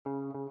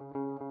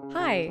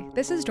Hi,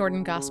 this is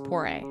Jordan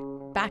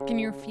Gaspore, back in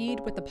your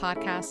feed with the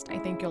podcast I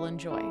think you'll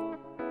enjoy.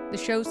 The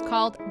show's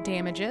called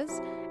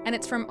Damages, and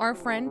it's from our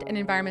friend and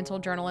environmental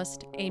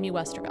journalist Amy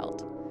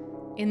Westervelt.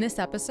 In this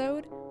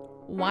episode,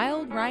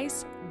 wild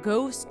rice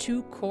goes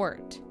to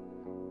court.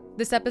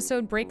 This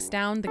episode breaks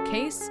down the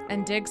case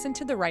and digs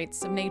into the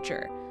rights of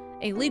nature,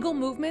 a legal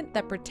movement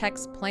that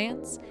protects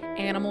plants,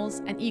 animals,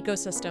 and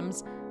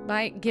ecosystems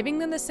by giving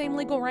them the same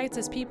legal rights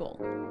as people.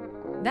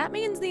 That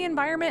means the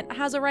environment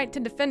has a right to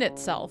defend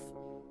itself.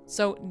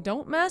 So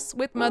don't mess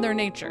with Mother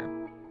Nature.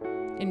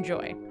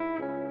 Enjoy.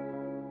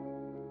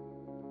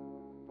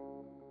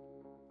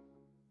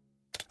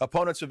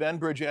 Opponents of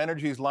Enbridge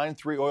Energy's Line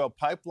 3 oil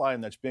pipeline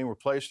that's being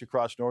replaced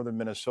across northern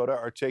Minnesota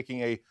are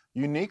taking a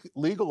unique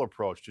legal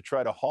approach to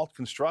try to halt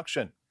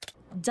construction.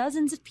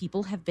 Dozens of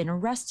people have been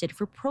arrested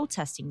for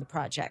protesting the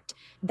project.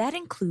 That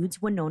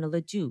includes Winona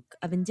LaDuke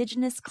of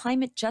Indigenous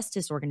climate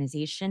justice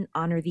organization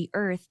Honor the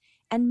Earth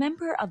and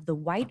member of the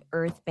White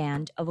Earth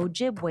Band of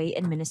Ojibwe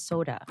in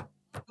Minnesota.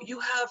 You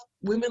have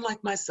women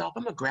like myself,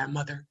 I'm a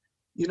grandmother,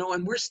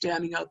 and we're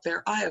standing out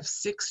there. I have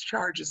 6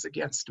 charges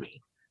against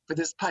me for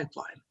this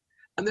pipeline.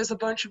 And there's a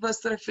bunch of us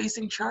that are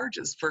facing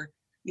charges for,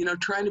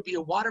 trying to be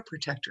a water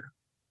protector.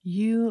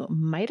 You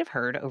might have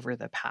heard over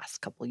the past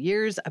couple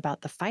years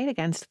about the fight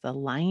against the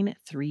Line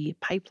 3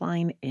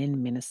 pipeline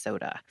in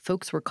Minnesota.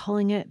 Folks were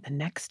calling it the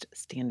next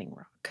Standing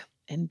Rock.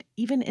 And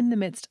even in the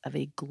midst of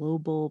a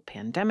global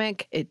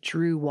pandemic, it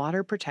drew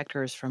water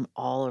protectors from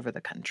all over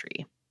the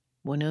country.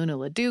 Winona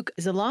LaDuke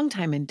is a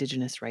longtime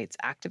Indigenous rights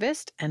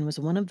activist and was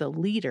one of the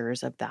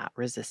leaders of that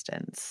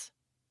resistance.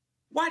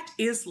 What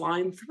is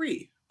Line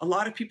 3? A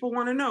lot of people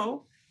want to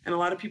know, and a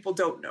lot of people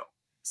don't know.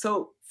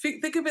 So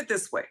think of it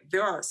this way.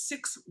 There are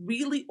 6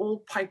 really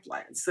old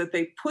pipelines that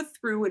they put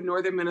through in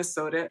northern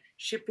Minnesota,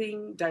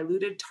 shipping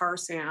diluted tar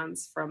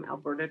sands from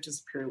Alberta to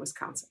Superior,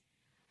 Wisconsin.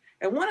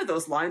 And one of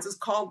those lines is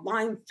called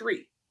Line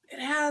 3. It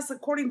has,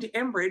 according to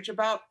Enbridge,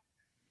 about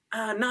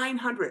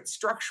 900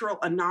 structural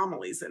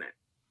anomalies in it.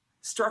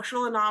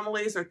 Structural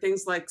anomalies are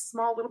things like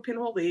small little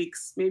pinhole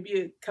leaks,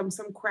 maybe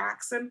some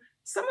cracks, and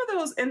some of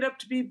those end up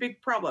to be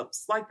big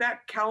problems, like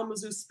that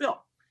Kalamazoo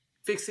spill.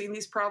 Fixing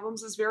these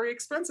problems is very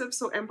expensive,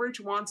 so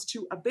Enbridge wants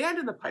to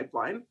abandon the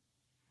pipeline,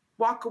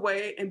 walk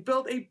away, and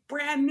build a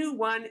brand new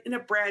one in a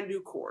brand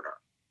new corridor.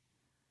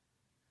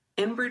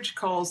 Enbridge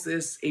calls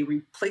this a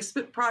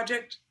replacement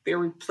project. They're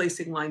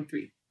replacing Line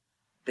 3.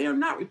 They are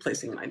not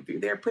replacing Line 3.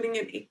 They are putting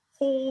in a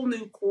whole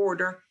new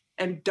corridor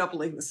and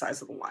doubling the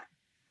size of the line.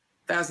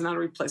 That is not a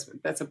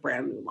replacement. That's a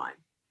brand new line.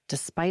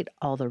 Despite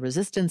all the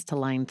resistance to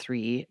Line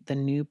 3, the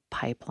new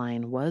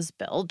pipeline was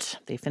built.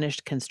 They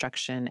finished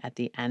construction at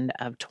the end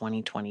of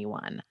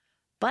 2021.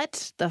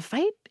 But the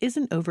fight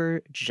isn't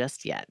over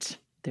just yet.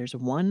 There's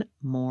one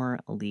more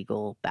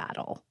legal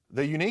battle.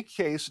 The unique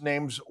case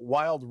names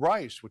wild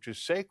rice, which is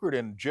sacred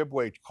in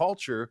Ojibwe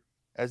culture,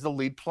 as the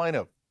lead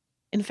plaintiff.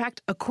 In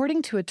fact,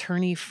 according to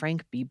attorney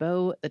Frank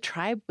Bebo, the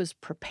tribe was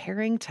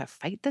preparing to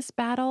fight this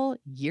battle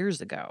years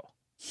ago.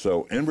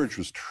 So Enbridge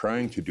was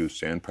trying to do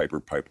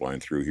Sandpiper Pipeline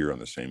through here on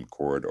the same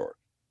corridor.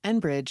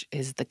 Enbridge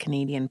is the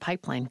Canadian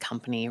pipeline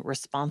company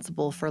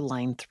responsible for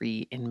Line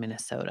 3 in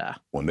Minnesota.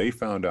 When they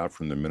found out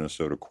from the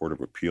Minnesota Court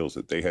of Appeals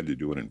that they had to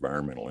do an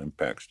environmental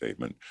impact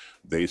statement,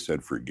 they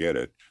said, forget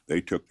it. They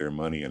took their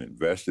money and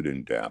invested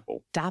in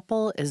DAPL.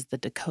 DAPL is the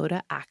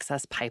Dakota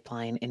Access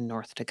Pipeline in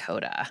North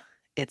Dakota.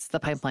 It's the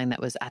pipeline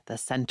that was at the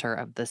center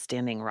of the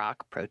Standing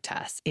Rock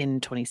protests in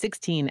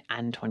 2016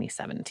 and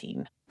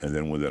 2017. And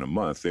then within a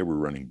month, they were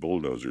running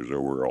bulldozers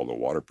over all the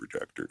water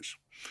protectors.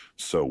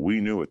 So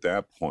we knew at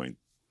that point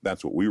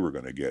that's what we were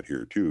going to get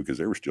here, too, because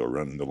they were still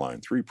running the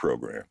Line 3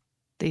 program.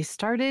 They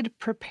started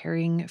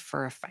preparing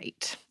for a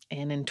fight,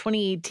 and in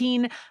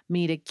 2018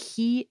 made a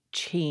key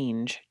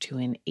change to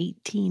an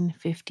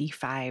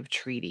 1855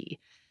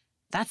 treaty.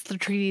 That's the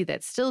treaty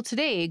that still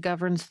today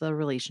governs the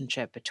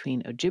relationship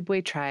between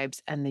Ojibwe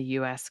tribes and the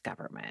U.S.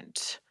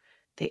 government.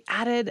 They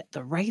added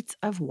the rights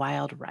of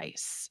wild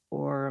rice,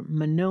 or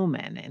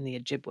manoomin in the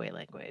Ojibwe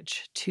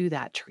language, to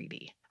that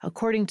treaty.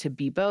 According to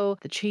Bebo,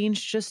 the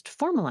change just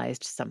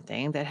formalized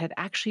something that had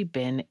actually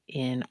been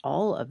in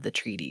all of the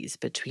treaties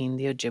between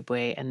the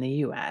Ojibwe and the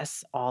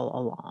U.S. all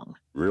along.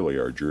 Really,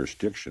 our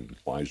jurisdiction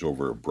lies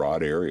over a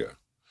broad area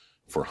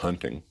for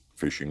hunting,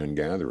 fishing, and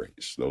gathering.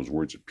 Those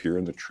words appear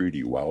in the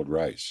treaty, wild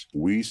rice.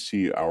 We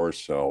see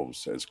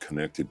ourselves as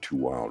connected to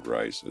wild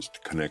rice, as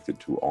connected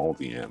to all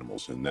the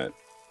animals, and that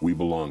we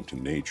belong to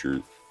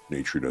nature.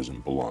 Nature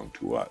doesn't belong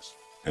to us.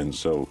 And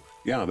so,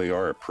 yeah, they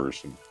are a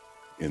person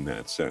in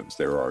that sense.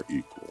 They're our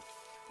equal.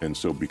 And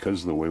so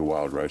because of the way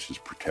wild rice has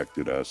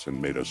protected us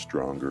and made us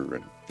stronger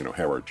and,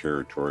 have our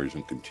territories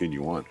and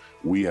continue on,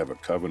 we have a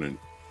covenant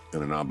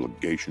and an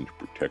obligation to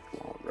protect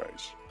wild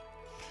rice.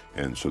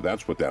 And so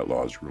that's what that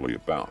law is really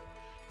about.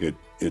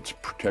 It's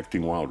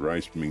protecting wild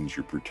rice means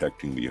you're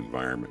protecting the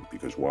environment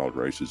because wild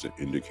rice is an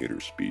indicator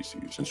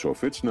species. And so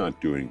if it's not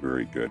doing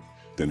very good,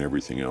 then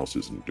everything else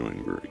isn't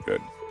doing very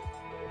good.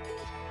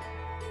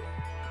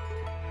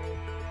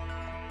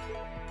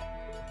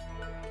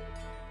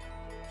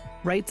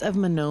 Rights of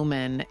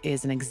manoomin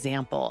is an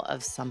example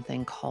of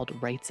something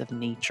called rights of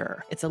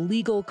nature. It's a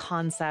legal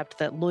concept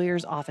that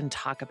lawyers often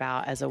talk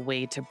about as a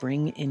way to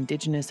bring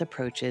Indigenous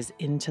approaches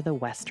into the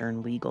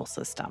Western legal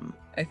system.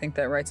 I think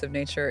that rights of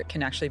nature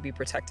can actually be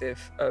protective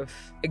of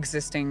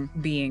existing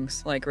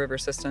beings like river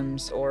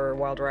systems or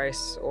wild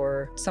rice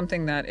or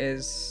something that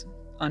is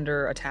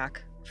under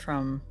attack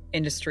from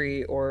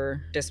industry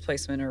or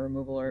displacement or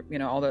removal or,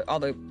 all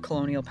the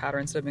colonial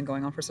patterns that have been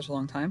going on for such a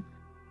long time.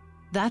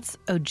 That's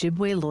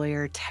Ojibwe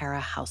lawyer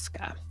Tara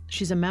Hauska.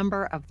 She's a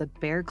member of the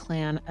Bear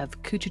Clan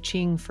of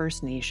Couchiching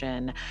First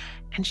Nation,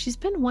 and she's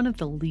been one of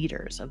the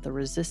leaders of the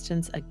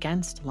resistance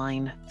against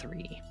Line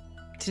 3.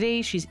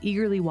 Today, she's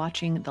eagerly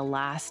watching the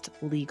last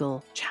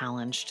legal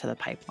challenge to the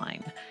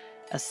pipeline,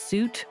 a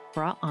suit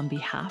brought on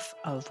behalf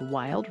of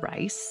wild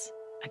rice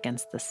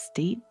against the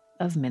state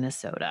of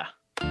Minnesota.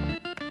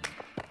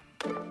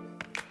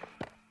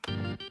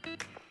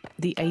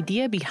 The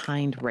idea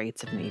behind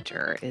rights of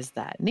nature is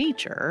that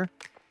nature,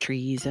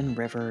 trees and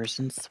rivers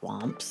and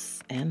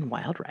swamps and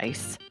wild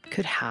rice,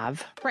 could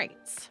have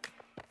rights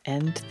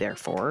and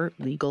therefore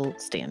legal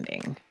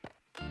standing.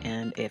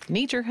 And if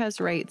nature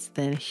has rights,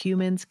 then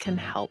humans can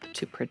help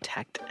to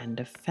protect and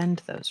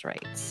defend those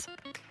rights.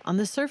 On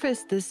the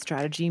surface, this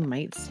strategy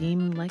might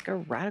seem like a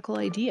radical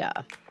idea,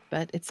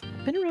 but it's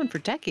been around for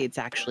decades,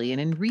 actually, and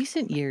in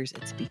recent years,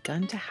 it's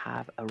begun to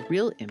have a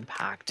real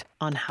impact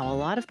on how a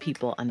lot of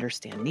people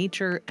understand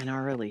nature and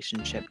our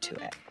relationship to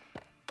it.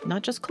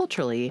 Not just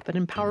culturally, but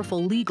in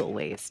powerful legal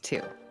ways,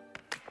 too.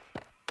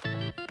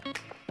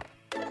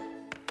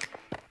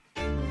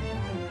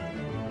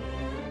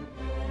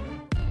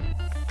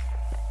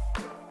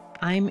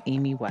 I'm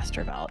Amy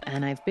Westervelt,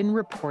 and I've been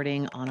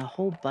reporting on a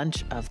whole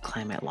bunch of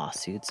climate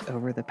lawsuits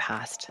over the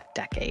past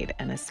decade,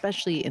 and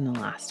especially in the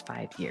last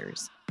 5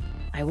 years.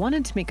 I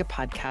wanted to make a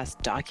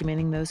podcast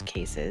documenting those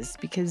cases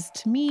because,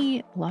 to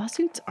me,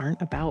 lawsuits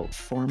aren't about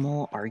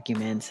formal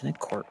arguments in a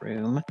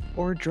courtroom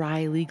or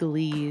dry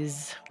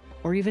legalese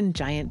or even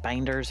giant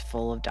binders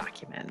full of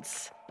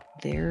documents.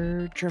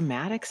 They're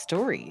dramatic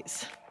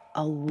stories.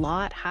 A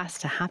lot has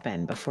to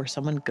happen before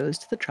someone goes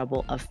to the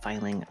trouble of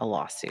filing a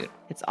lawsuit.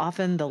 It's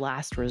often the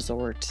last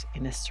resort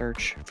in a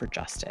search for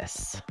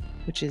justice,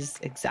 which is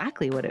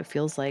exactly what it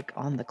feels like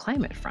on the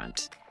climate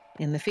front.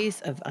 In the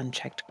face of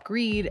unchecked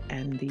greed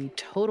and the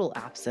total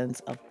absence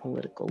of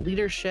political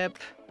leadership,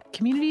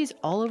 communities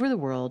all over the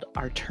world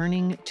are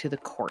turning to the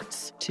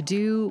courts to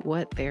do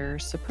what they're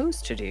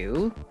supposed to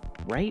do: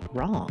 right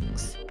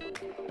wrongs.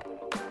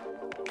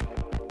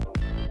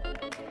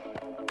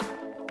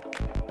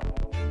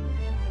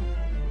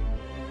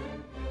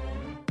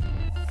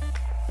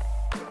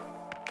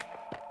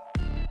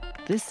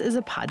 This is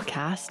a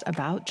podcast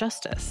about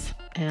justice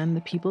and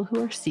the people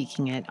who are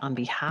seeking it on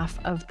behalf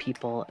of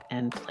people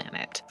and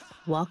planet.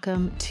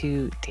 Welcome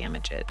to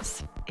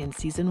Damages. In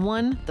Season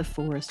 1, The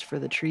Forest for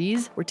the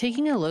Trees, we're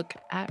taking a look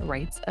at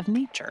rights of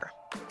nature.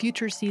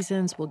 Future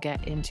seasons will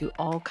get into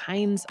all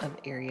kinds of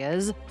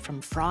areas,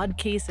 from fraud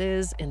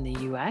cases in the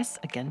US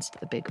against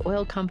the big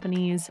oil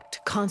companies to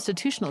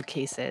constitutional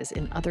cases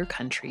in other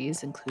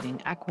countries,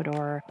 including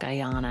Ecuador,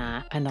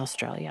 Guyana, and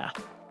Australia.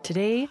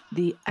 Today,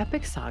 the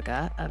epic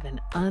saga of an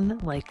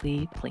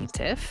unlikely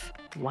plaintiff,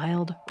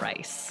 wild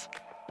rice.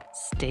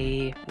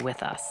 Stay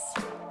with us.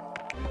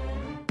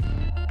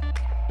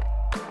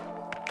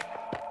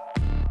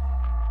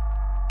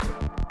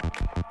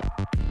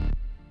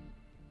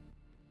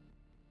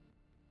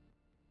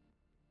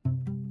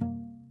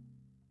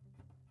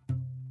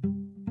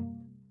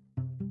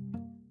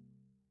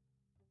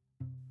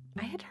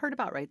 I had heard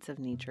about rights of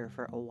nature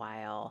for a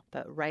while,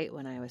 but right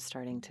when I was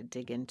starting to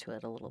dig into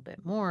it a little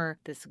bit more,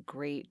 this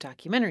great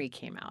documentary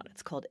came out.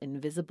 It's called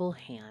Invisible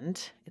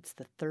Hand. It's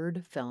the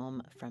third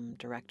film from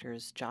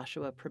directors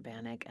Joshua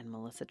Prabanik and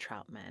Melissa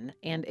Troutman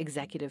and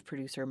executive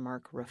producer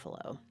Mark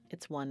Ruffalo.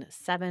 It's won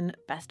 7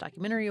 Best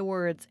Documentary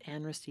Awards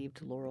and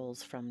received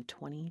laurels from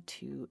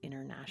 22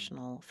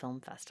 international film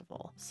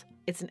festivals.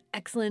 It's an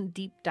excellent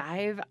deep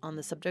dive on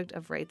the subject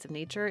of rights of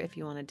nature if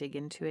you want to dig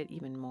into it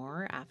even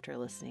more after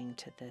listening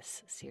to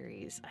this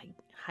series. I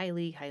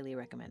highly, highly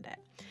recommend it.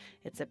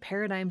 It's a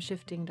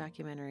paradigm-shifting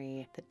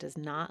documentary that does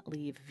not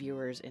leave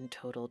viewers in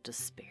total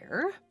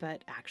despair,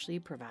 but actually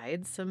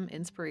provides some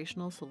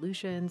inspirational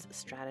solutions,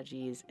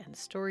 strategies, and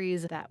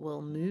stories that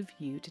will move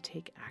you to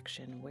take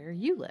action where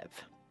you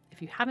live.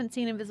 If you haven't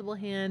seen Invisible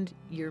Hand,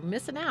 you're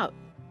missing out.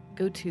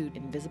 Go to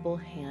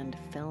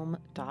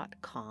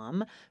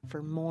invisiblehandfilm.com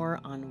for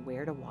more on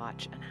where to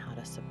watch and how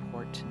to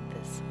support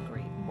this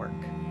great work.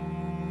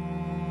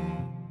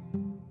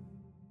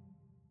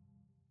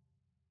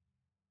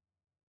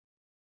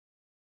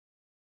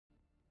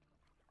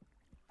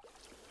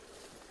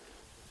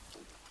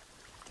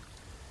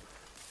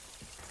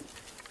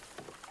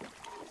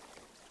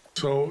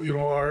 So,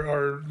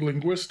 our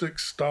linguistic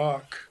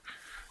stock,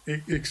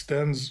 it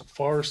extends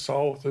far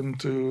south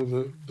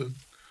into the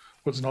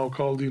what's now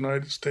called the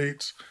United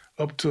States,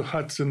 up to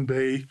Hudson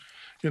Bay,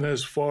 and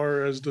as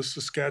far as the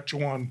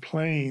Saskatchewan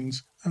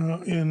Plains.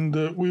 And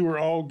we were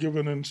all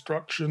given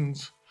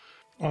instructions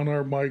on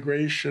our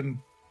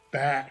migration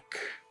back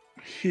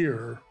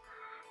here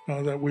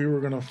that we were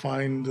going to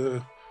find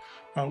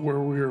where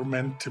we were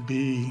meant to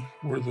be,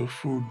 where the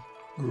food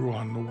grew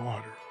on the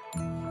water.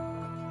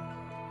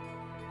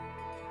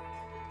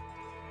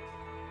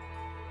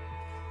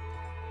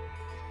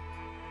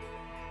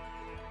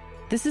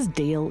 This is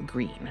Dale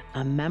Green,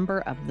 a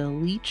member of the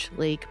Leech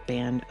Lake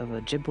Band of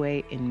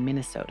Ojibwe in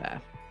Minnesota.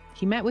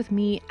 He met with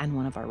me and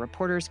one of our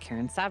reporters,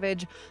 Karen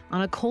Savage,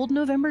 on a cold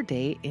November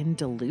day in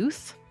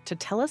Duluth to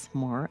tell us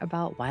more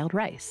about wild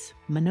rice,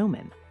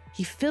 manoomin.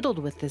 He fiddled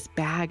with this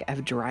bag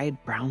of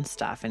dried brown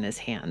stuff in his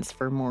hands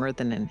for more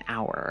than an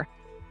hour.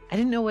 I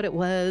didn't know what it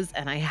was,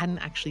 and I hadn't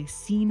actually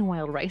seen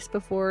wild rice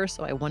before,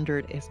 so I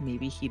wondered if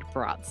maybe he'd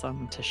brought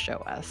some to show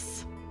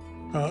us.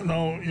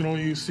 Now,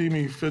 you see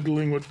me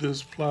fiddling with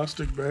this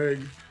plastic bag.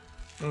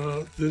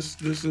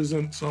 This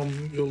isn't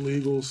some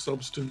illegal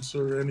substance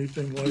or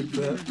anything like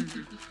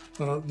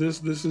that.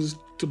 This is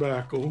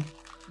tobacco.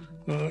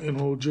 In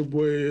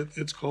Ojibwe,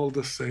 it's called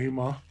the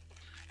sema.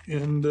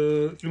 And,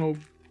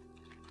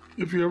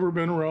 if you've ever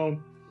been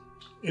around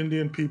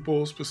Indian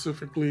people,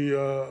 specifically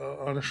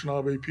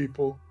Anishinaabe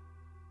people.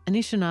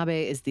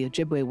 Anishinaabe is the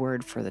Ojibwe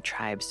word for the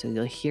tribe, so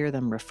you'll hear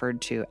them referred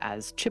to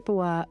as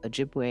Chippewa,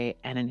 Ojibwe,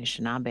 and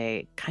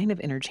Anishinaabe kind of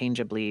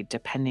interchangeably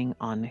depending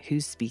on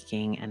who's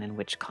speaking and in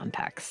which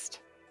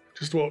context.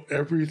 Just about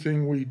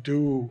everything we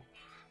do,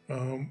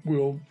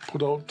 we'll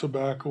put out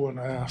tobacco and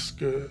ask,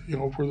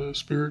 for the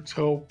spirit's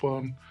help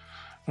on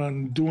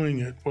doing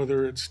it,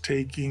 whether it's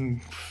taking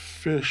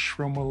fish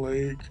from a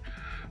lake,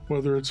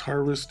 whether it's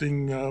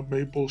harvesting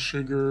maple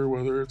sugar,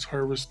 whether it's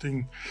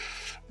harvesting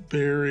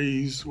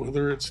berries,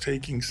 whether it's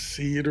taking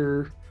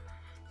cedar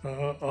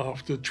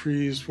off the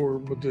trees for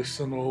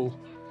medicinal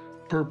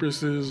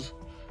purposes.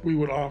 We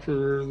would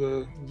offer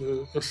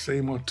the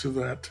sema to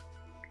that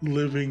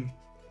living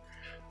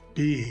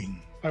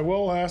being. I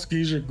will ask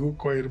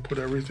Ijagukwe to put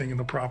everything in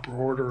the proper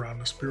order on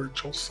the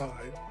spiritual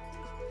side.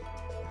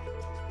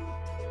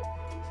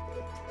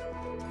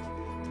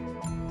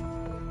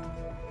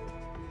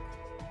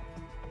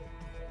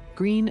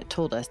 Green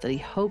told us that he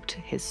hoped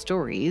his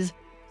stories,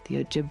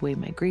 the Ojibwe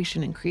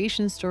migration and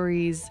creation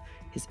stories,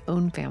 his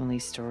own family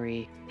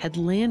story, had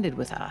landed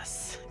with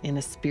us in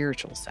a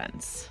spiritual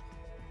sense.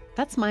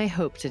 That's my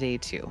hope today,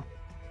 too.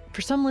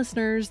 For some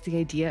listeners, the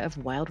idea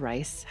of wild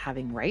rice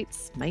having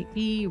rights might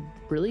be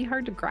really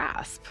hard to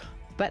grasp,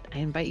 but I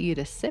invite you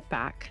to sit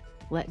back,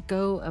 let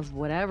go of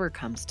whatever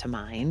comes to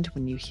mind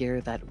when you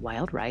hear that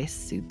wild rice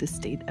sued the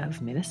state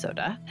of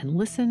Minnesota, and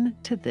listen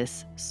to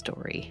this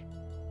story.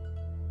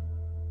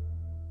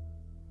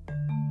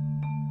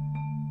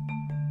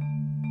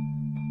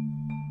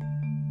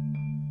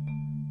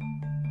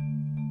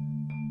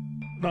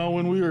 Now,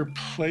 when we were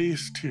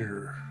placed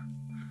here,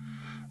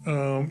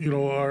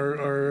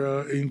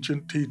 our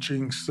ancient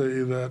teachings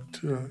say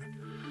that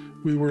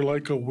we were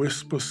like a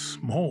wisp of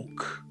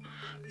smoke.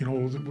 There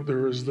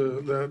was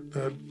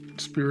that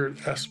spirit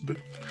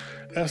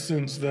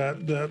essence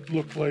that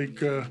looked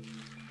like a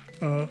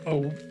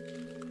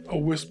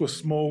wisp of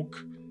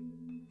smoke.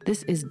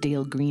 This is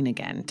Dale Green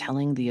again,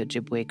 telling the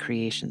Ojibwe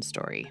creation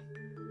story.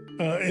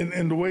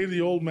 And the way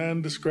the old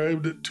man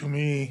described it to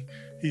me,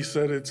 he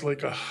said it's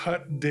like a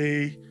hot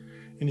day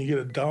and you get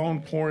a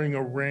downpouring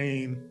of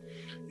rain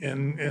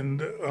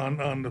and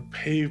on the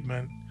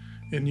pavement,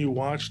 and you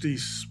watch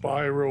these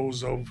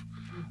spirals of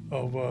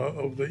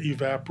the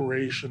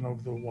evaporation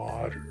of the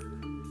water.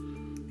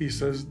 He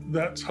says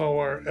that's how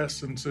our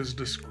essence is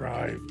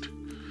described.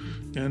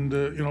 And,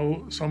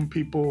 some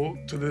people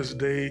to this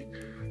day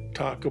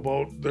talk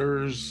about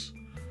there's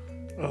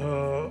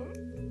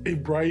a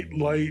bright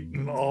light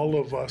in all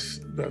of us.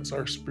 That's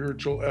our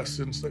spiritual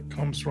essence that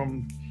comes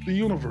from the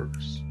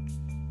universe.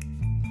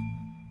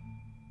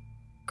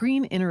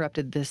 Green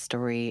interrupted this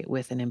story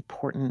with an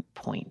important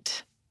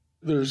point.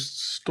 There's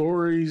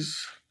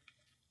stories,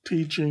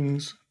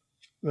 teachings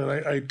that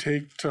I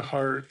take to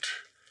heart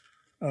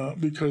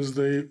because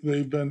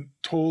they've been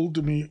told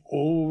to me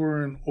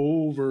over and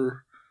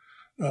over,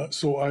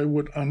 so I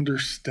would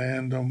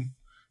understand them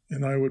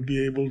and I would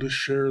be able to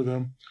share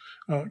them.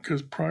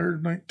 Because prior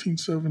to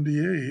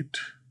 1978,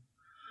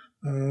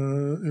 a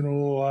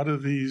lot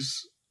of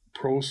these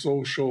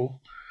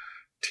pro-social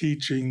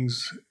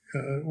teachings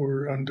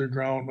were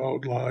underground,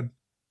 outlawed.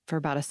 For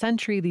about a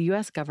century, the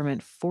U.S.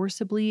 government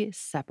forcibly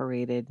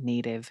separated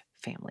Native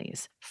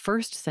families,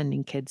 first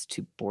sending kids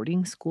to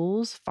boarding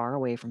schools far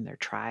away from their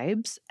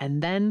tribes,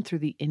 and then through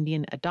the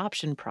Indian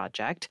Adoption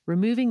Project,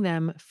 removing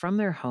them from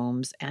their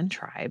homes and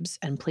tribes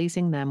and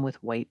placing them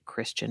with white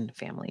Christian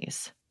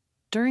families.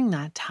 During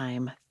that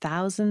time,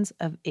 thousands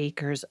of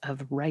acres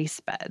of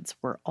rice beds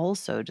were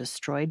also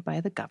destroyed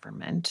by the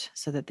government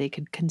so that they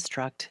could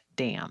construct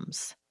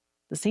dams.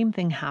 The same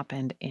thing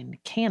happened in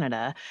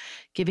Canada,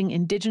 giving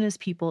Indigenous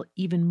people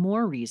even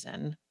more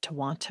reason to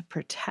want to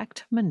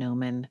protect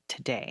manoomin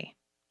today.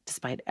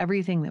 Despite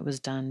everything that was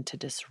done to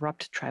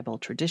disrupt tribal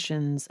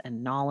traditions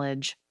and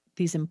knowledge,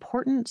 these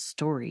important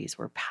stories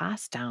were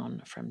passed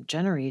down from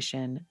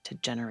generation to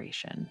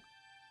generation.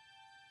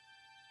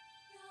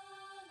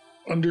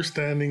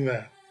 understanding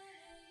that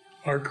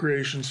our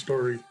creation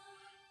story,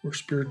 we're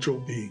spiritual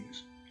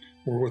beings.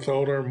 We're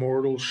without our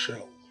mortal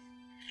shell.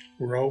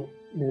 We're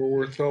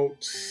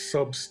without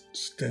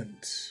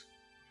substance.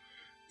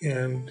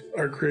 And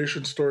our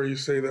creation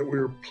stories say that we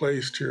were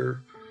placed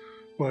here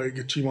by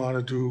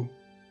Gitchimanadu,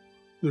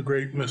 the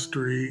great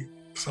mystery.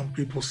 Some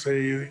people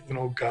say,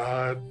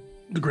 God,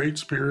 the Great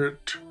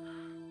Spirit.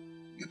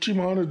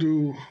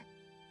 Gitchimanadu,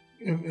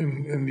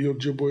 in the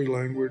Ojibwe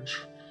language,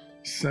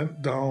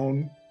 sent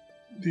down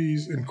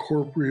these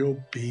incorporeal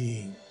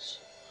beings,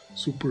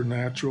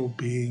 supernatural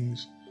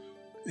beings,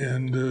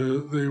 and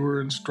they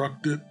were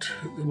instructed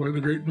by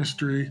the Great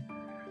Mystery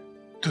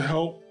to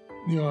help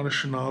the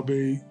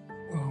Anishinaabe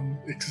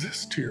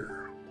exist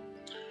here.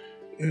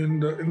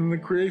 And in the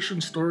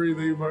creation story,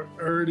 they've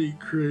already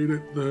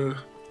created the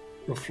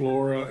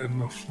flora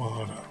and the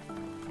fauna.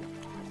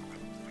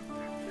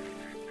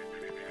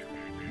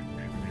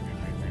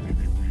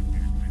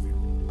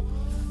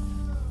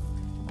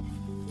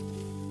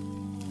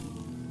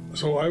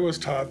 So I was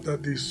taught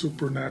that these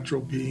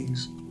supernatural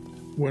beings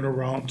went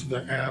around to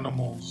the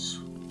animals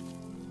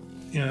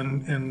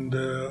and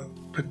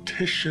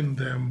petitioned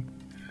them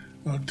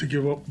to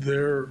give up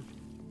their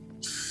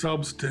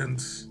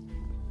substance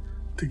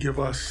to give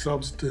us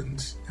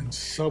substance and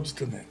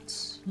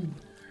subsistence.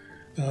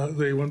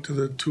 They went to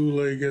the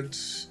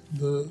two-leggeds,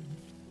 the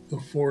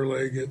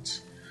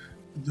four-leggeds,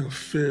 the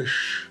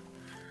fish,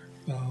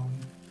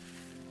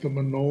 the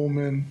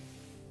manoomin,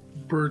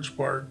 birch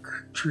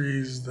bark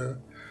trees, the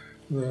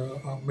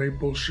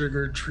maple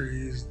sugar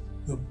trees,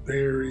 the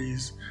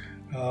berries,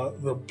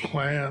 the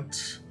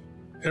plants,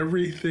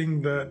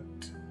 everything that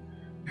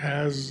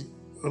has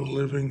a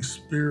living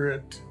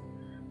spirit.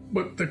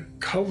 But the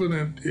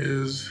covenant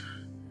is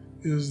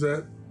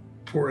that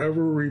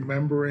forever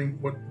remembering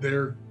what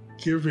they're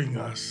giving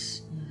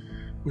us,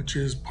 which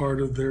is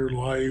part of their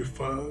life.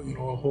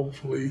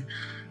 Hopefully,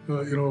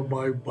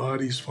 my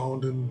body's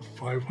found in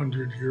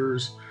 500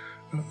 years.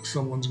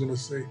 Someone's going to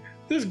say,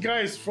 this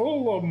guy's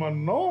full of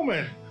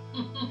manoomin.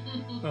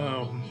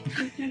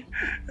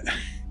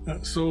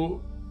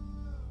 So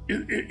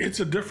it's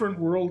a different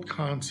world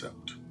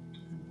concept.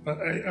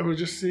 I was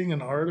just seeing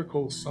an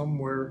article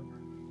somewhere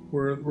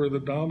where the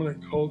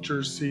dominant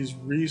culture sees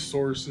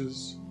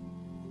resources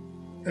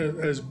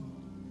as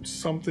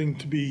something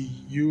to be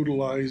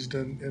utilized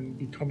and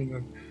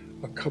becoming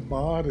a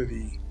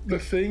commodity. The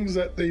things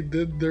that they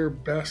did their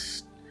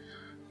best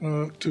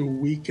to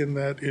weaken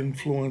that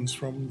influence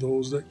from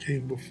those that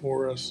came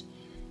before us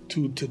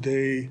to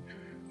today,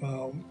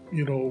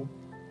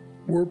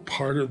 we're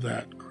part of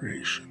that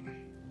creation.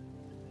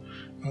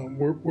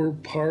 We're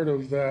part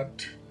of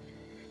that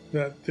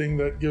thing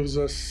that gives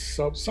us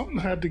something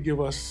had to give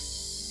us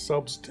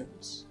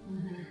substance.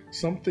 Mm-hmm.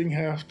 Something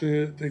have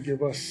to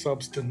give us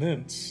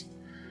substance.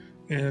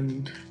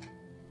 And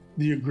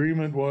the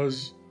agreement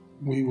was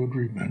we would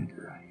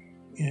remember.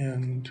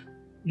 And,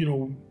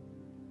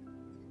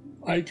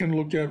 I can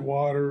look at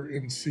water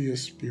and see a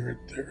spirit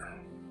there.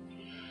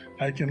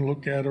 I can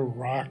look at a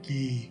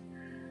rocky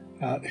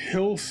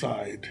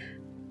hillside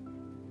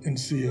and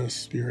see a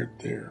spirit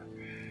there.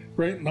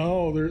 Right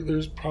now,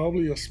 there's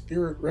probably a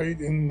spirit right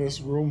in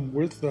this room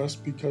with us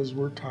because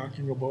we're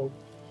talking about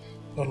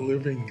a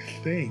living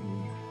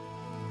thing.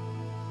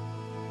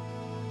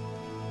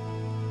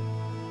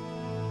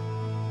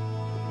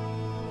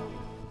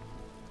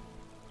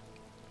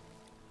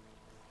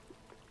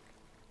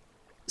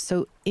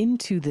 So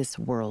into this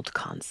world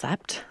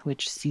concept,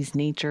 which sees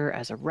nature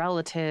as a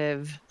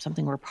relative,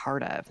 something we're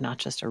part of, not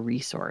just a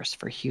resource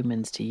for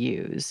humans to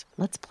use,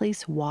 let's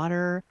place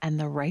water and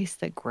the rice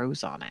that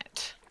grows on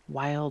it.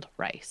 Wild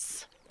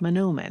rice,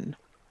 manoomin.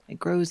 It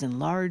grows in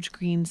large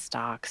green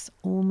stalks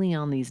only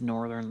on these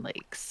northern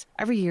lakes.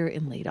 Every year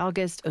in late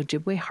August,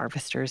 Ojibwe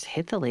harvesters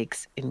hit the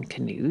lakes in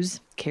canoes,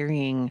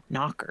 carrying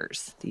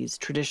knockers, these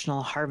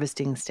traditional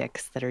harvesting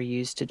sticks that are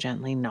used to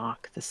gently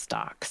knock the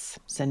stalks,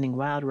 sending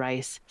wild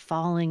rice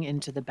falling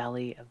into the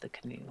belly of the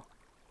canoe.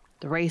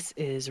 The rice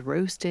is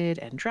roasted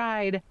and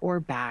dried or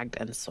bagged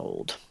and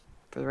sold.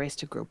 For the rice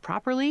to grow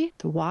properly,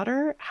 the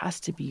water has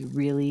to be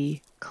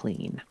really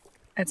clean.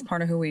 It's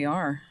part of who we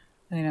are.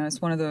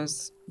 It's one of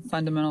those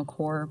fundamental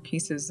core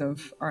pieces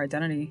of our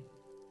identity.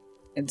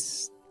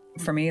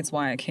 For me, it's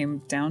why I came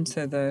down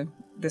to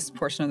this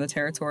portion of the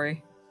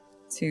territory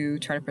to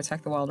try to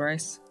protect the wild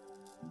rice,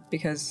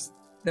 because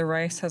the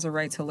rice has a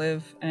right to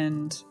live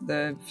and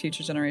the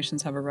future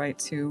generations have a right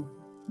to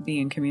be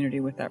in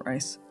community with that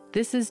rice.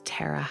 This is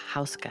Tara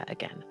Hauska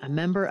again, a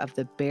member of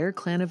the Bear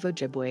Clan of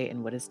Ojibwe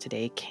in what is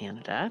today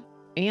Canada,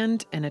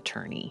 and an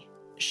attorney.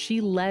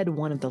 She led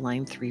one of the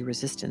Line 3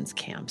 resistance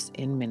camps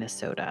in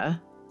Minnesota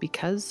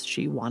because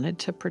she wanted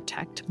to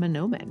protect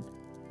manoomin.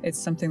 It's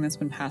something that's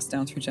been passed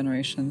down through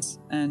generations,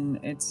 and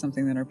it's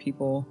something that our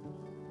people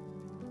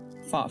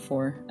fought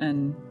for,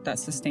 and that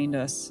sustained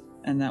us,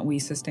 and that we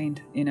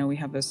sustained. We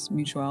have this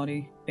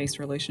mutuality-based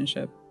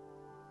relationship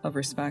of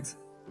respect.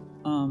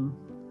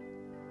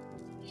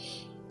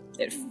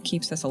 It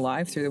keeps us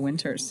alive through the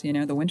winters.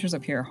 The winters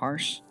up here are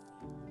harsh,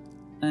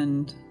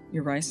 and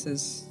your rice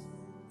is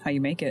how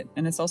you make it.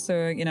 And it's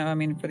also, you know, I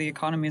mean, for the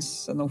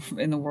economists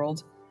in the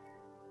world,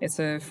 it's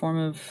a form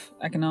of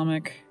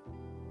economic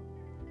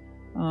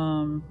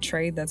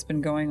trade that's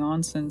been going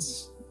on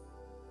since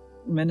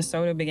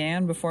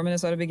before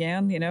Minnesota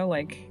began, you know,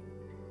 like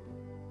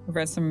I've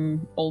read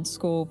some old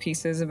school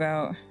pieces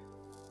about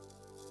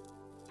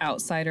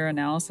outsider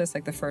analysis,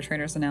 like the fur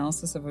traders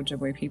analysis of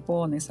Ojibwe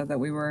people, and they said that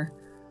we were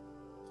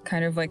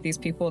kind of like these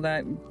people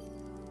that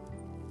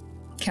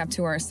kept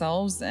to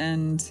ourselves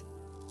and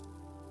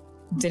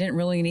didn't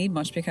really need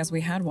much because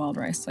we had wild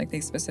rice. Like they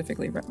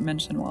specifically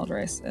mentioned wild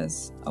rice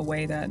as a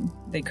way that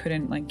they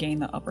couldn't like gain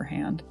the upper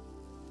hand.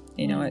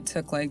 You know, it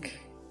took like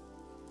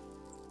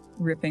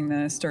ripping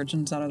the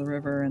sturgeons out of the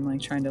river and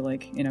like trying to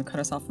like, you know, cut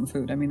us off from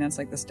food. I mean, that's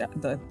like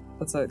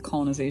that's a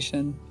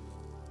colonization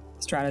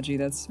strategy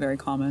that's very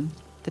common.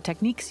 The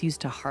techniques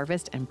used to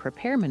harvest and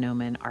prepare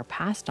manoomin are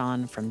passed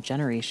on from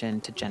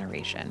generation to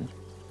generation.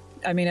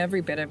 I mean,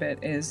 every bit of it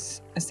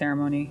is a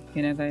ceremony,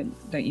 you know,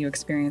 that you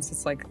experience.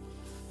 It's like,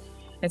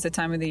 it's a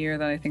time of the year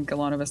that I think a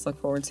lot of us look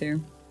forward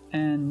to.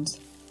 And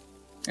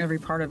every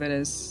part of it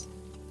is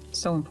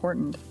so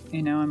important,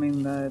 you know. I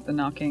mean, the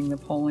knocking, the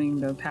pulling,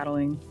 the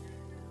paddling,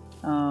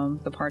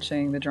 the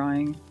parching, the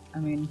drying, I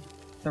mean,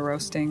 the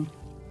roasting,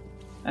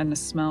 and the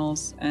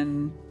smells,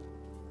 and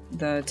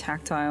the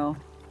tactile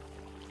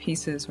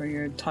pieces where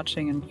you're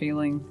touching and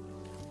feeling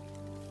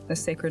the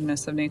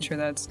sacredness of nature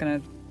that's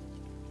going to,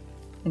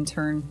 in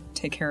turn,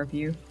 take care of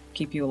you,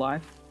 keep you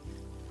alive.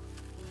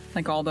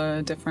 Like all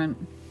the different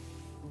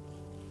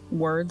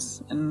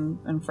words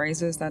and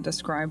phrases that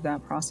describe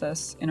that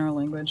process in our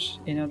language,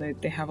 you know,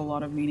 they have a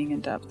lot of meaning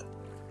and depth.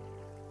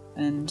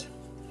 And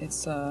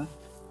it's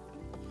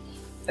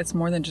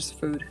more than just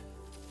food.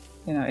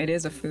 You know, it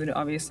is a food,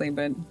 obviously,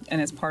 and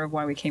it's part of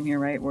why we came here,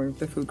 right? Where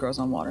the food grows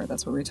on water.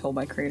 That's what we were told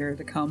by Creator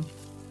to come.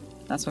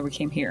 That's why we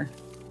came here,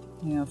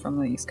 you know, from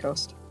the East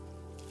Coast.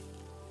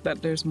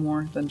 But there's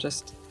more than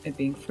just it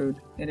being food.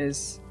 It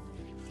is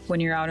when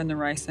you're out in the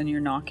rice and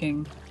you're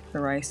knocking the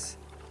rice,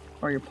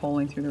 or you're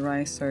pulling through the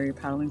rice, or you're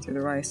paddling through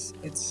the rice,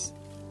 it's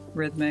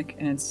rhythmic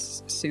and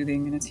it's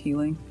soothing and it's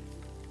healing.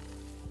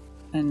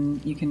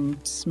 And you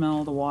can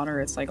smell the water.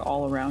 It's like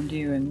all around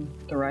you and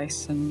the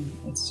rice, and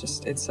it's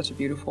such a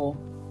beautiful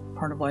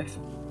part of life.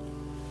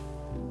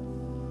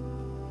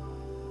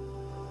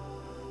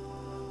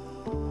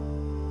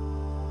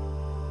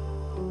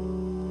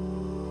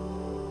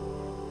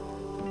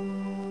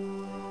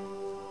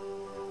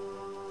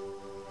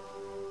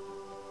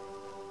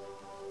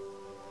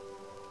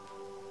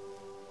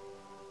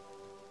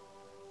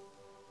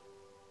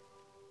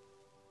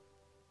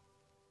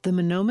 The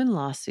manoomin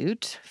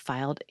lawsuit,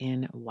 filed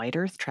in White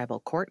Earth Tribal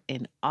Court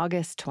in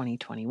August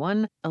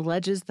 2021,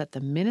 alleges that the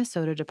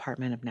Minnesota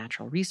Department of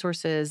Natural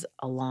Resources,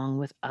 along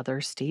with other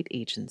state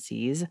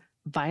agencies,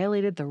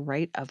 violated the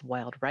right of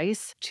wild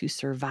rice to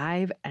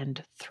survive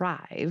and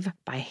thrive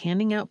by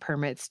handing out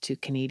permits to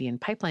Canadian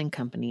pipeline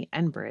company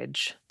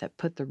Enbridge that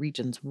put the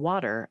region's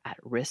water at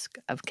risk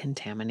of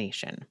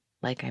contamination.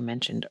 Like I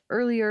mentioned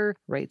earlier,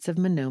 rights of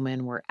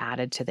manoomin were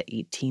added to the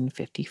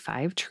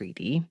 1855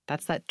 treaty.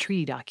 That's that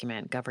treaty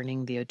document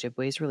governing the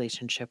Ojibwe's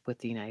relationship with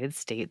the United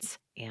States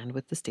and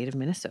with the state of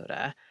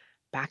Minnesota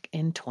back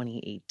in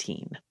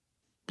 2018.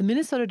 The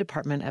Minnesota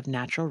Department of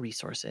Natural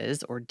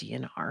Resources, or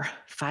DNR,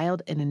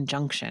 filed an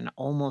injunction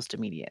almost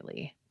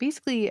immediately,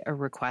 basically a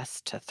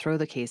request to throw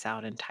the case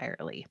out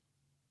entirely.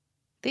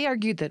 They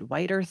argued that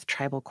White Earth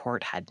Tribal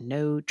Court had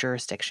no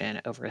jurisdiction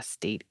over a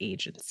state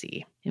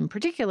agency. In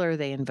particular,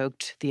 they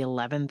invoked the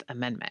 11th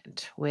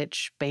Amendment,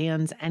 which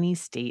bans any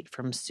state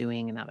from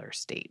suing another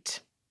state.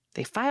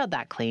 They filed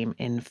that claim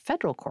in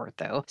federal court,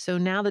 though, so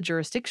now the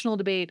jurisdictional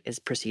debate is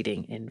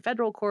proceeding in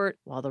federal court,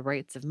 while the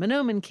rights of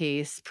manoomin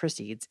case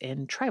proceeds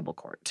in tribal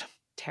court.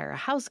 Tara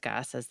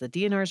Hauska says the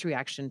DNR's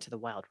reaction to the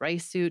wild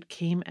rice suit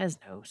came as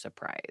no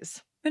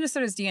surprise.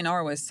 Minnesota's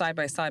DNR was side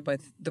by side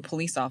with the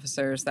police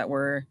officers that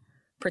were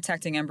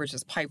protecting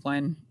Enbridge's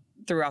pipeline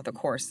throughout the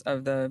course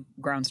of the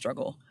ground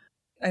struggle.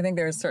 I think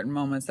there are certain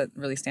moments that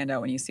really stand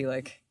out when you see,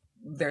 like,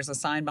 there's a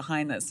sign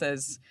behind that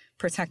says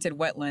protected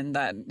wetland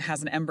that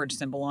has an Enbridge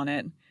symbol on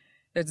it.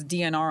 There's a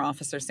DNR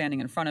officer standing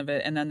in front of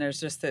it, and then there's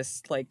just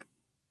this, like,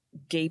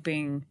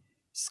 gaping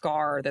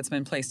scar that's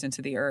been placed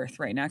into the earth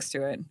right next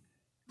to it,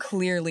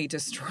 clearly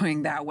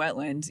destroying that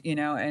wetland, you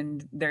know,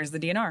 and there's the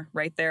DNR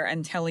right there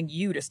and telling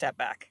you to step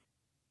back.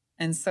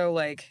 And so,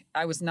 like,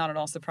 I was not at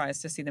all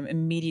surprised to see them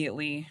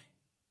immediately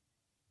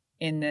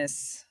in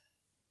this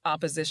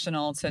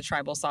oppositional to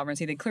tribal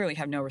sovereignty. They clearly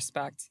have no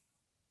respect.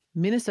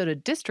 Minnesota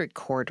District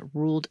Court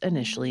ruled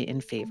initially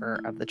in favor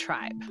of the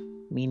tribe,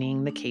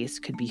 meaning the case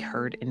could be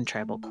heard in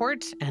tribal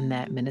court and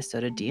that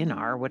Minnesota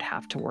DNR would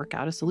have to work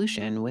out a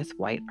solution with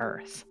White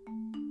Earth.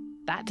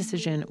 That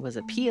decision was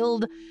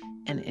appealed,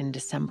 and in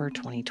December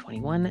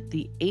 2021,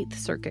 the 8th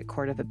Circuit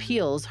Court of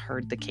Appeals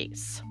heard the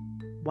case.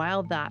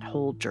 While that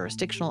whole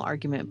jurisdictional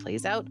argument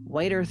plays out,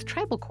 White Earth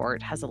Tribal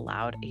Court has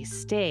allowed a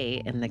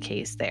stay in the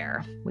case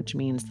there, which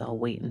means they'll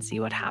wait and see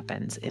what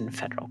happens in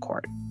federal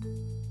court.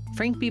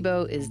 Frank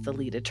Bebo is the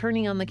lead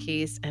attorney on the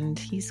case, and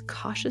he's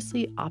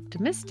cautiously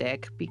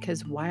optimistic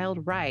because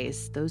wild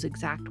rice, those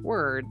exact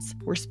words,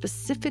 were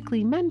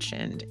specifically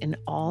mentioned in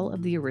all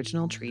of the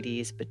original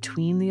treaties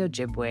between the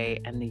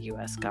Ojibwe and the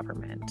U.S.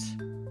 government.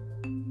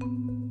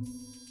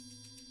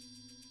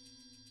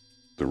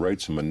 The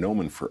rights of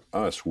manoomin for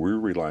us, we're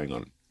relying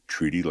on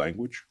treaty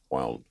language,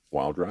 wild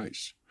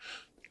rice.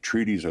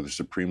 Treaties are the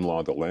supreme law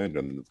of the land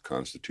under the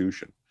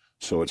Constitution.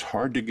 So it's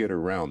hard to get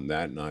around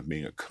that not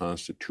being a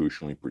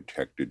constitutionally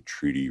protected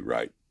treaty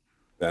right.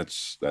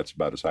 That's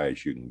about as high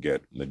as you can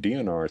get. And the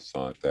DNR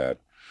thought that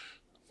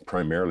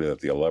primarily that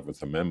the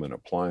 11th Amendment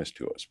applies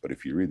to us. But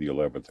if you read the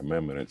 11th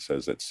Amendment, it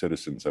says that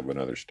citizens of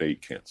another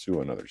state can't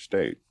sue another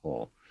state.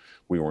 Well,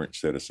 we weren't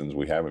citizens.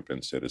 We haven't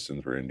been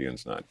citizens. We're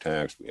Indians not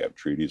taxed. We have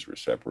treaties. We're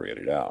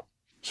separated out.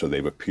 So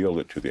they've appealed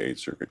it to the 8th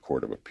Circuit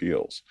Court of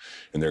Appeals.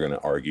 And they're going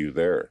to argue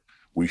there.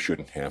 We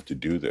shouldn't have to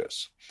do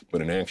this.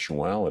 But in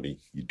actuality,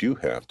 you do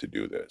have to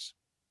do this.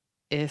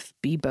 If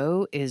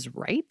Bebo is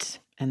right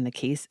and the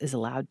case is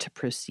allowed to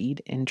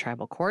proceed in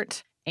tribal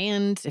court,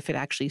 and if it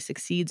actually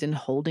succeeds in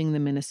holding the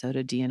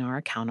Minnesota DNR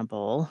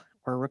accountable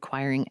or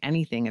requiring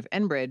anything of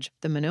Enbridge,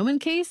 the manoomin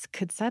case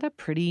could set a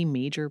pretty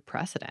major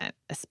precedent,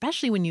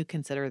 especially when you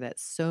consider that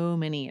so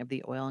many of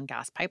the oil and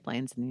gas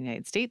pipelines in the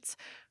United States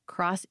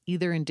cross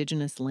either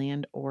indigenous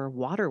land or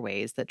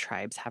waterways that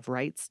tribes have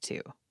rights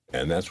to.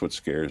 And that's what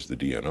scares the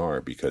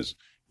DNR, because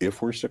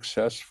if we're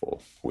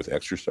successful with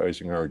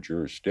exercising our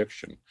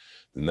jurisdiction,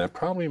 then that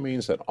probably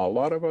means that a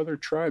lot of other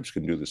tribes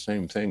can do the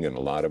same thing in a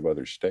lot of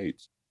other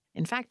states.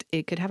 In fact,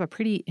 it could have a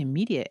pretty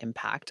immediate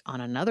impact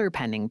on another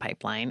pending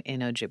pipeline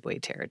in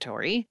Ojibwe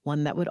territory,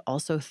 one that would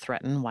also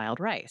threaten wild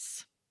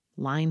rice,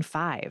 Line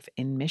 5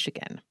 in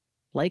Michigan.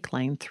 Like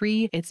Line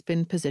 3, it's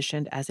been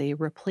positioned as a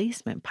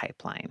replacement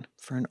pipeline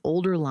for an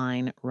older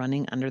line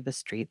running under the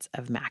streets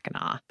of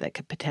Mackinac that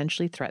could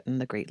potentially threaten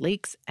the Great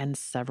Lakes and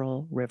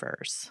several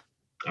rivers.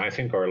 I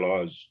think our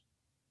laws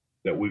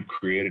that we've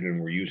created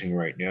and we're using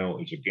right now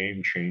is a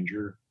game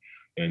changer,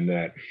 and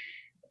that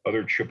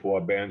other Chippewa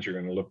bands are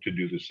going to look to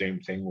do the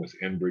same thing with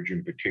Enbridge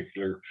in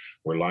particular,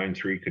 where Line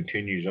 3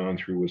 continues on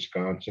through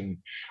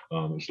Wisconsin.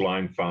 It's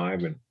Line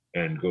 5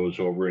 and goes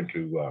over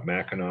into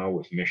Mackinac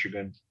with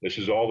Michigan. This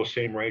is all the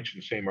same rights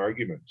and same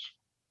arguments.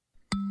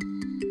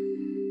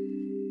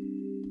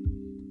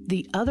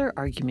 The other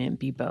argument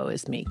Bebo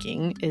is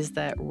making is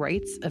that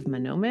rights of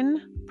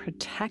manoomin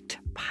protect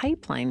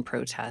pipeline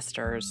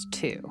protesters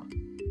too.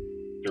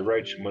 The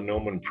rights of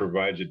manoomin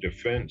provides a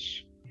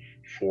defense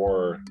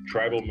for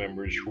tribal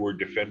members who are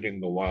defending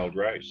the wild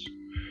rice.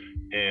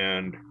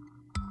 And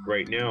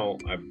right now,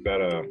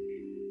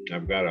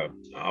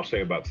 I'll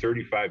say about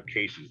 35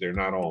 cases. They're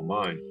not all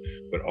mine,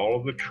 but all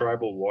of the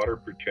tribal water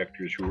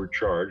protectors who were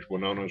charged.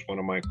 Winona is one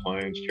of my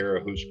clients. Tara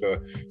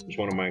Huska is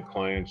one of my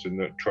clients in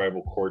the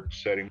tribal court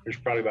setting. There's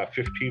probably about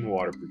 15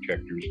 water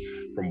protectors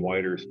from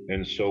White Earth.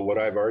 And so what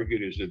I've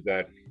argued is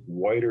that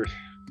White Earth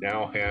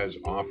now has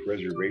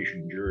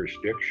off-reservation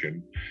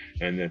jurisdiction,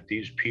 and that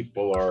these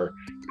people are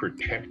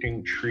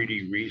protecting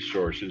treaty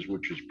resources,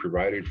 which is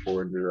provided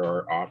for under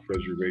our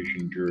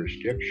off-reservation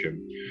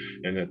jurisdiction,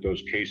 and that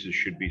those cases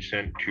should be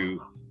sent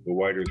to the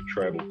White Earth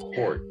Tribal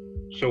Court.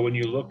 So when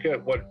you look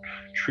at what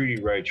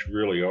treaty rights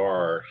really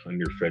are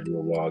under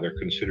federal law, they're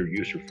considered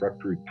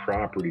usufructuary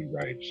property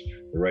rights,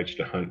 the rights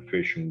to hunt,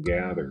 fish, and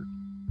gather.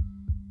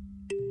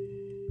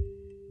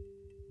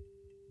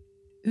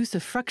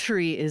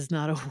 Usufructuary is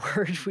not a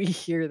word we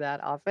hear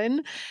that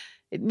often.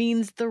 It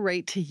means the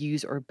right to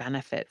use or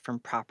benefit from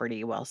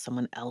property while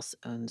someone else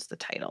owns the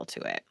title to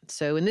it.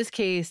 So in this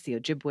case, the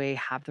Ojibwe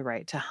have the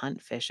right to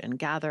hunt, fish, and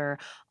gather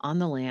on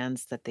the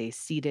lands that they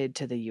ceded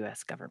to the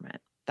U.S. government.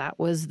 That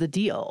was the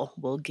deal.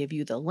 We'll give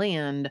you the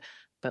land,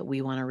 but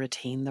we want to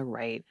retain the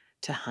right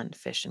to hunt,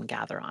 fish, and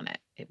gather on it.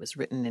 It was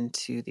written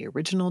into the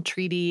original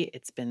treaty.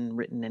 It's been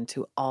written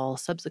into all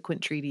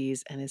subsequent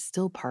treaties and is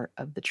still part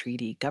of the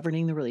treaty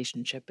governing the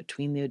relationship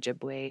between the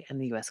Ojibwe and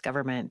the U.S.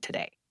 government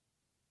today.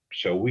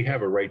 So we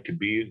have a right to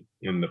be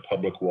in the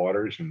public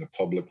waters and the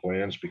public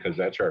lands because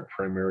that's our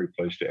primary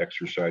place to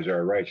exercise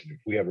our rights. And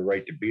if we have a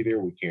right to be there,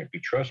 we can't be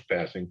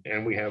trespassing.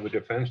 And we have a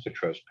defense to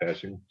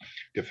trespassing,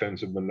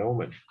 defense of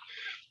manoomin.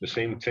 The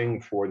same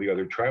thing for the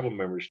other tribal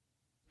members.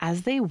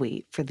 As they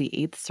wait for the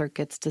 8th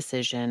Circuit's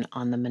decision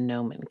on the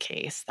manoomin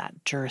case, that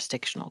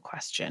jurisdictional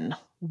question,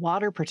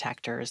 water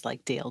protectors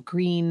like Dale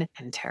Green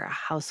and Tara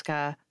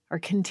Huska are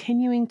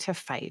continuing to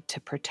fight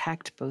to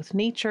protect both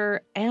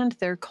nature and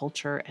their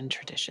culture and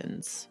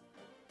traditions.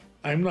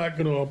 I'm not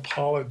going to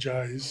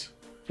apologize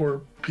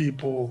for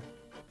people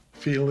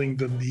feeling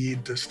the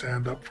need to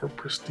stand up for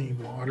pristine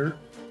water.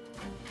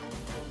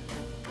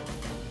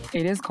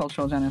 It is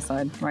cultural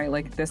genocide, right?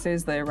 Like, this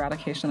is the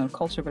eradication of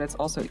culture, but it's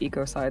also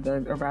ecocide,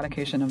 the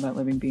eradication of that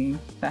living being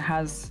that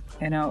has,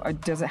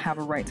 does it have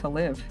a right to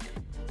live?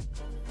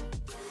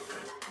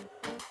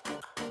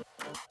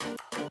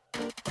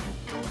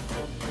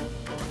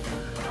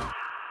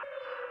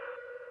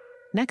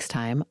 Next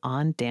time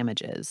on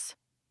Damages.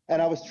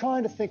 And I was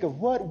trying to think of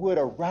what would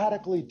a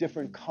radically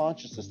different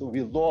consciousness that would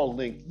be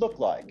law-linked look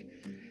like.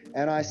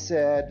 And I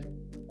said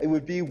it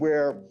would be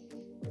where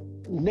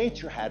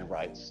nature had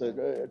rights,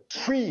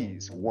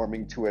 trees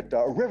warming to it,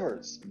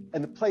 rivers,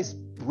 and the place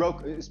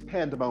broke, it was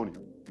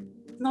pandemonium.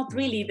 Not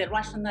really the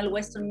rational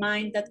Western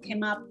mind that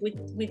came up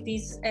with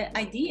these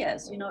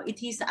ideas. You know,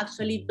 it is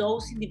actually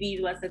those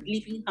individuals that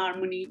live in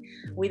harmony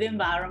with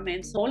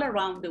environments all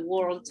around the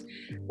world.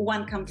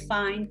 One can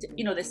find,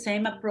 you know, the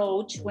same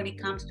approach when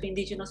it comes to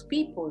indigenous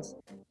peoples.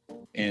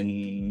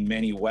 In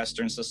many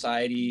Western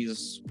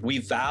societies, we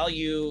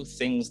value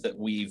things that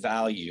we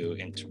value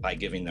by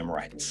giving them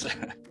rights.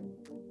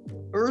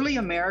 Early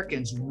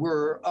Americans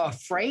were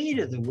afraid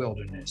of the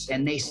wilderness,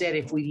 and they said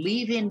if we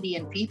leave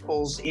Indian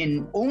peoples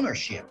in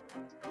ownership,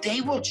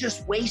 they will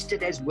just waste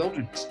it as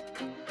wilderness.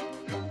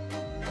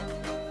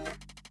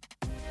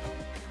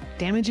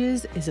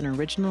 Damages is an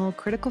original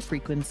Critical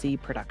Frequency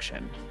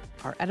production.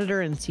 Our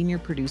editor and senior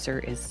producer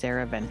is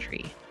Sarah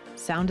Ventry.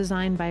 Sound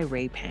design by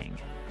Ray Pang.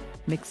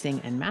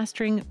 Mixing and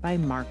mastering by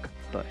Mark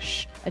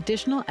Bush.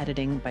 Additional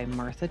editing by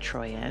Martha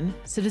Troyan,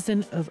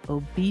 citizen of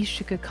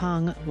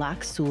Obishikakong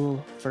Lac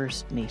Seul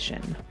First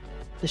Nation.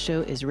 The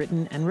show is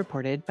written and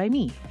reported by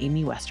me,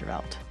 Amy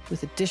Westervelt,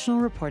 with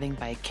additional reporting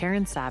by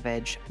Karen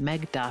Savage,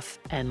 Meg Duff,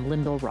 and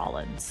Lyndall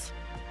Rollins.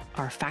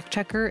 Our fact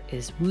checker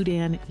is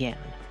Wudan Yan.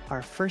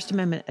 Our First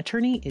Amendment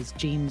attorney is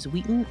James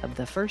Wheaton of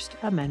the First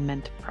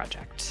Amendment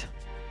Project.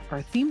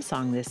 Our theme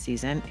song this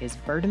season is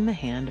Bird in the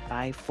Hand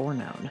by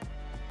Forknown.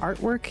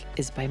 Artwork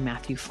is by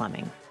Matthew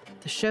Fleming.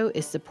 The show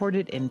is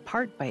supported in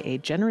part by a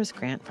generous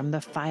grant from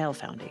the File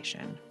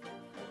Foundation.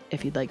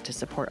 If you'd like to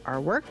support our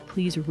work,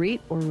 please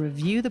rate or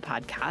review the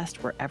podcast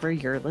wherever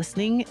you're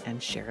listening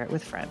and share it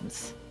with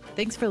friends.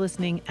 Thanks for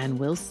listening, and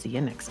we'll see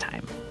you next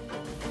time.